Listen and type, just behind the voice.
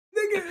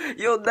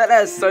Yo, that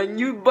ass, son,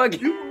 you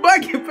bugging. You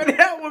bugging for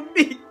that with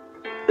me.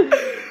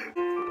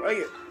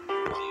 Okay.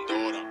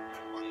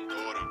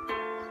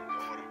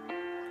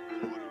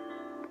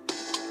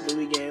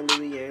 Louis gang.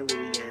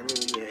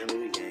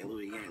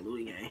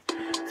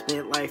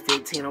 Spent like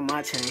 15 on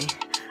my chain.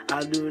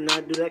 I do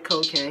not do that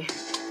cocaine.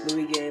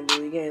 Louis gang.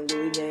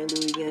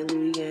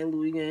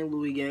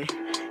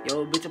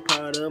 Yo, bitch, a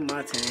part of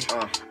my team.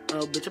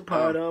 Bitch, a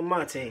part of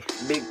my team.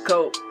 Big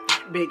coat.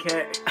 Big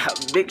hat.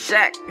 Big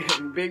shack.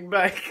 Big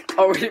back.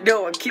 Already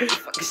know I keep the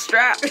fucking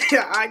strap.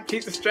 I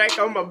keep the strap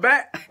on my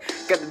back.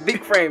 Got the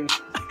big frames.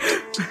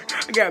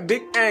 I got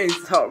big things.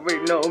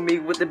 Already know me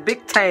with the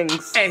big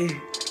tangs. Hey,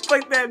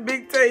 fuck that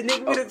big thing,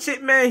 nigga. With a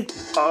chip, man.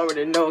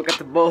 Already know I got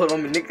the ball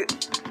on me, nigga.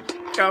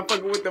 Y'all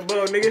fucking with the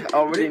ball, nigga.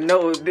 Already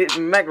know it's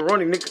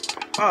macaroni, nigga.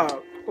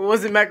 What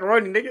was it,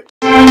 macaroni, nigga?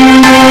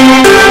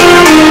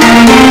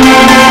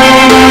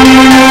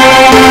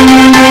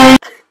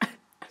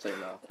 Say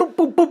no. Boom,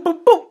 boom, boom, boom,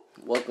 boom.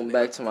 Welcome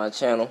back to my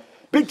channel.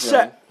 Big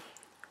shot.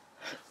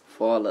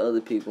 For all the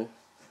other people,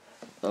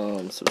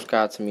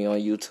 subscribe to me on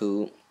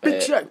YouTube.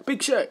 Big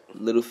shot.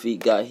 Little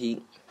Feet Got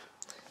Heat.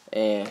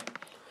 And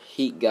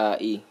Heat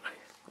Got E.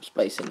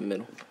 Space in the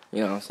middle.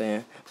 You know what I'm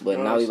saying? But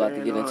now we about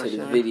to get into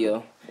this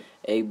video.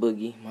 A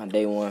Boogie, my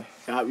day one.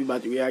 God, we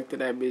about to react to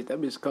that bitch. That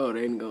bitch cold.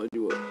 I ain't gonna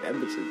do it. That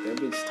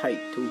bitch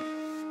tight too.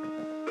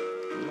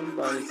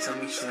 Nobody tell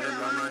me shit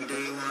about my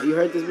day one. You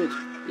heard this bitch?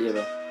 Yeah,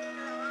 bro.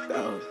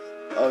 Oh.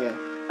 Okay.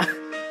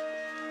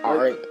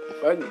 Alright.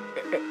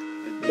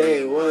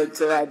 Day one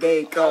till that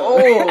day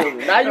cold. Oh,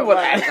 now you want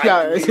to act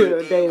like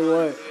day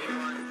one.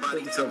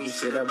 Tell me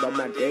shit about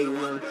my day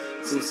one.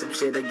 See some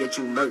shit that get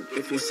you murked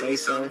if you say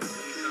so.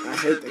 I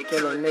hate to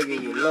kill a nigga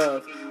you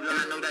love. And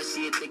I know that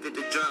she addicted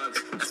to drugs.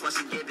 That's why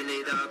she giving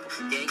it up.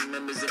 Gang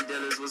members and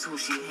dealers was who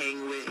she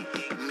hang with.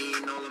 Me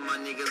and all of my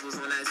niggas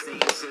was on that same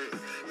shit.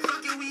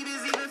 Fucking weed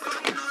is even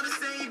fucking on the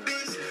same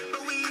bitch.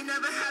 But we ain't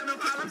never had no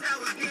problems. That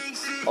was gang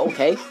shit.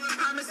 Okay. All the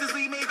promises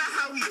we made about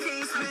how we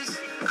can't switch.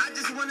 I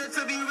just wanted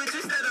to be rich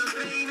instead of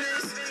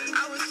famous.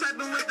 I was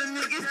trapping with the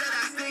niggas that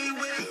I stay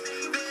with.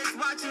 Feds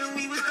watching,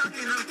 we was stuck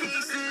in them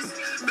cases.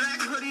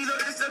 Black hoodie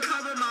though just to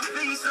cover my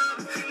face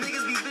up.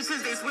 Niggas be bitches,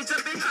 they switch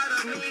up and try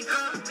to make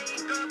up.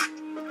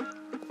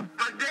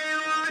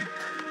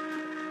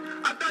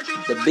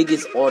 The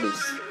biggest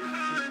artist.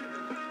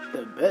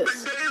 The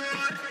best.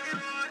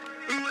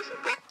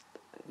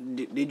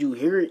 Did you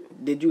hear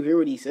it? Did you hear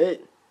what he said?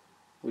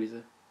 What he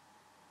said?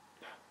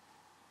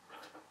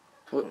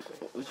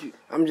 What you?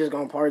 I'm just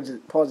gonna pause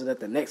it at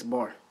the next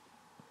bar.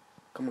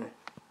 Come on.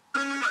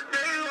 I'm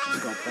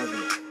just gonna pause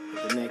it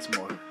at the next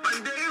bar.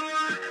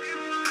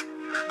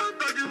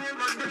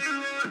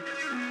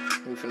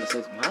 You finna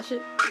say some hot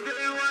shit?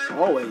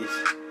 Always.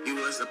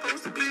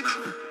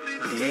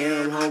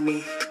 Damn,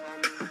 homie.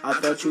 I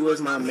thought you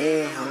was my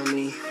man,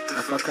 homie.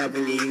 If I can't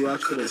believe you, I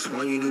could've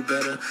sworn you knew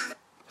better.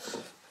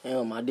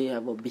 Damn, I did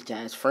have a bitch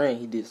ass friend.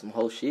 He did some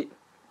whole shit.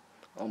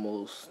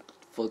 Almost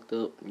fucked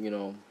up, you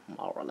know,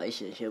 my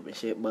relationship and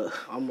shit, but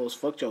almost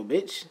fucked your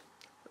bitch.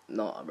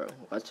 Nah, bro,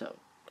 watch out.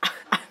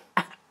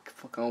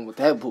 Fuck on with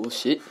that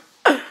bullshit.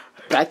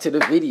 Back to the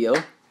video.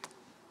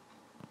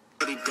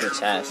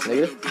 Bitch ass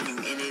nigga.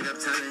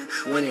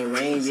 When it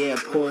rains, yeah, it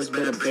pours,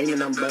 better bring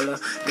an umbrella.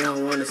 They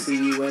don't wanna see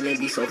you when they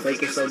be so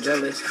fake and so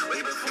jealous.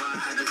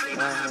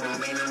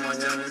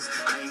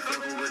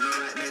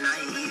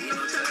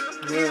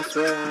 Yeah, I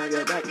swear I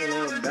get back and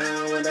I'm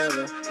down,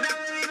 whatever.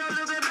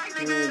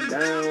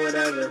 Down,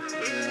 whatever.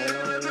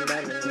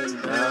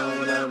 Down,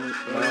 whatever.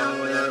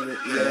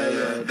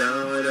 Yeah,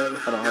 down, whatever.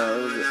 Hold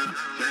on.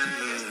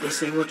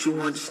 This ain't what you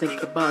want, just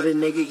think about it,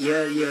 nigga.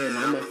 Yeah. And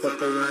I'ma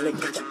fuck around and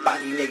get your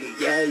body, nigga.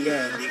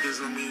 Yeah.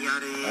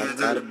 I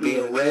gotta be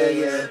aware,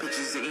 yeah. I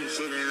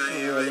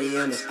don't really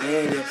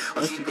understand, yeah.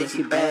 Oh, she think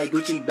she bad,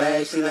 Gucci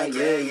bag, she like,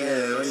 yeah.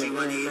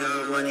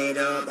 Run it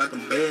up, out the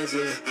bands,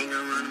 yeah.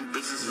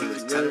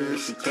 Niggas telling me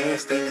she can't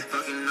stand.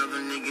 Fucking other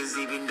niggas,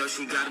 even though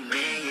she got a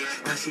man, yeah.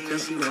 Now she think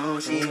she wrong,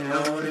 she ain't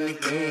wrong in the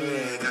game,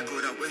 yeah. Got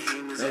caught up with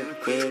him,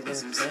 and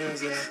some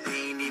sands, yeah.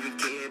 They ain't even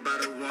care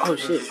about a woman. Oh,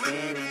 shit.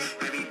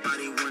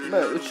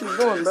 Bro, what you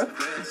doing, bro?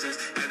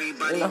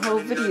 In the whole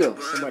video.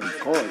 Somebody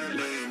called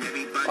me.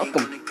 Fuck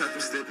him.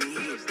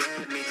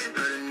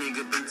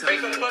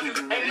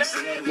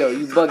 Yo,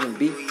 you bugging,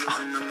 B.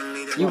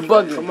 You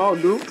bugging. Come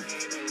on, dude.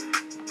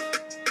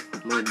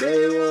 My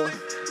day one.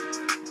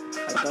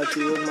 I thought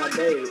you was my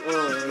day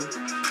one.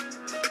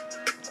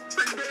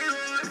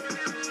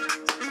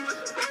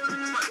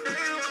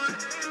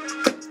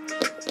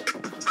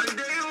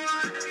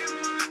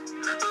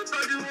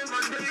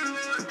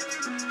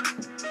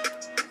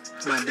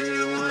 My day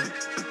one.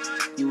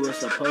 You were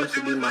supposed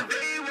to be my.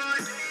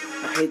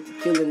 I hate to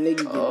kill a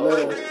nigga you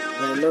love.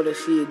 But I know that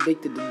she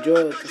addicted to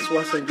drugs. That's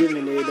why I'm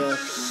giving it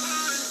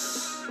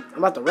I'm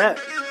about to rap.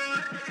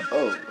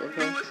 Oh,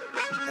 okay.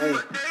 Hey,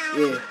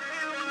 yeah.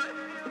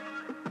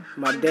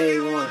 My day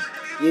one.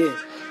 Yeah.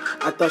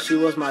 I thought she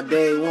was my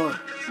day one.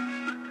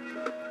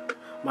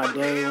 My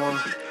day one.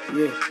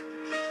 Yeah.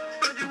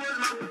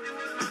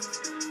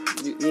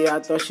 Yeah, I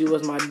thought she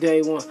was my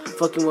day one.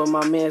 Fucking with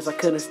my mans, I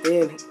couldn't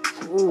stand it.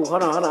 Ooh,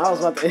 hold on. I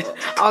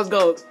was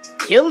gonna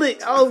kill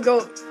it. I was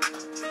gonna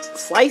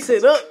slice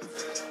it up.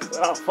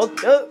 But I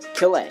fucked up.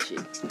 Kill that shit.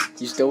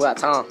 You still got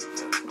time.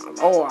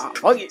 Oh,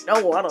 fuck it.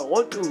 No, I don't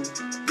want to.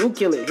 You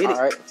kill it. Hit it.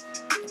 Alright.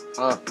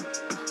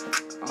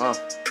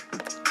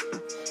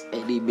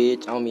 Hey, D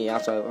bitch on me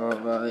outside.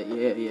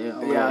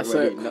 Yeah,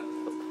 sir.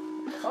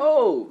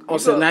 Oh.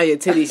 So now your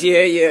titties.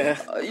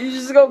 Yeah. You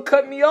just gonna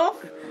cut me off?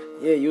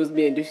 Yeah, you was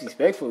being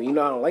disrespectful. You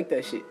know I don't like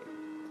that shit.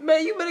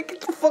 Man, you better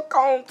get the fuck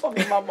on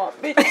talking about my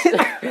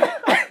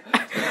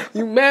bitch.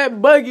 You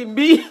mad bugging,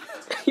 B?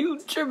 You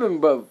tripping,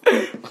 bro.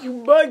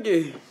 You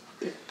bugging.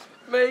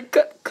 Man,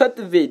 cut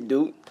the vid,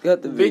 dude.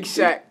 Cut the vid. Big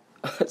Shaq.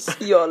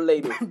 See y'all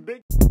later.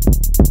 Big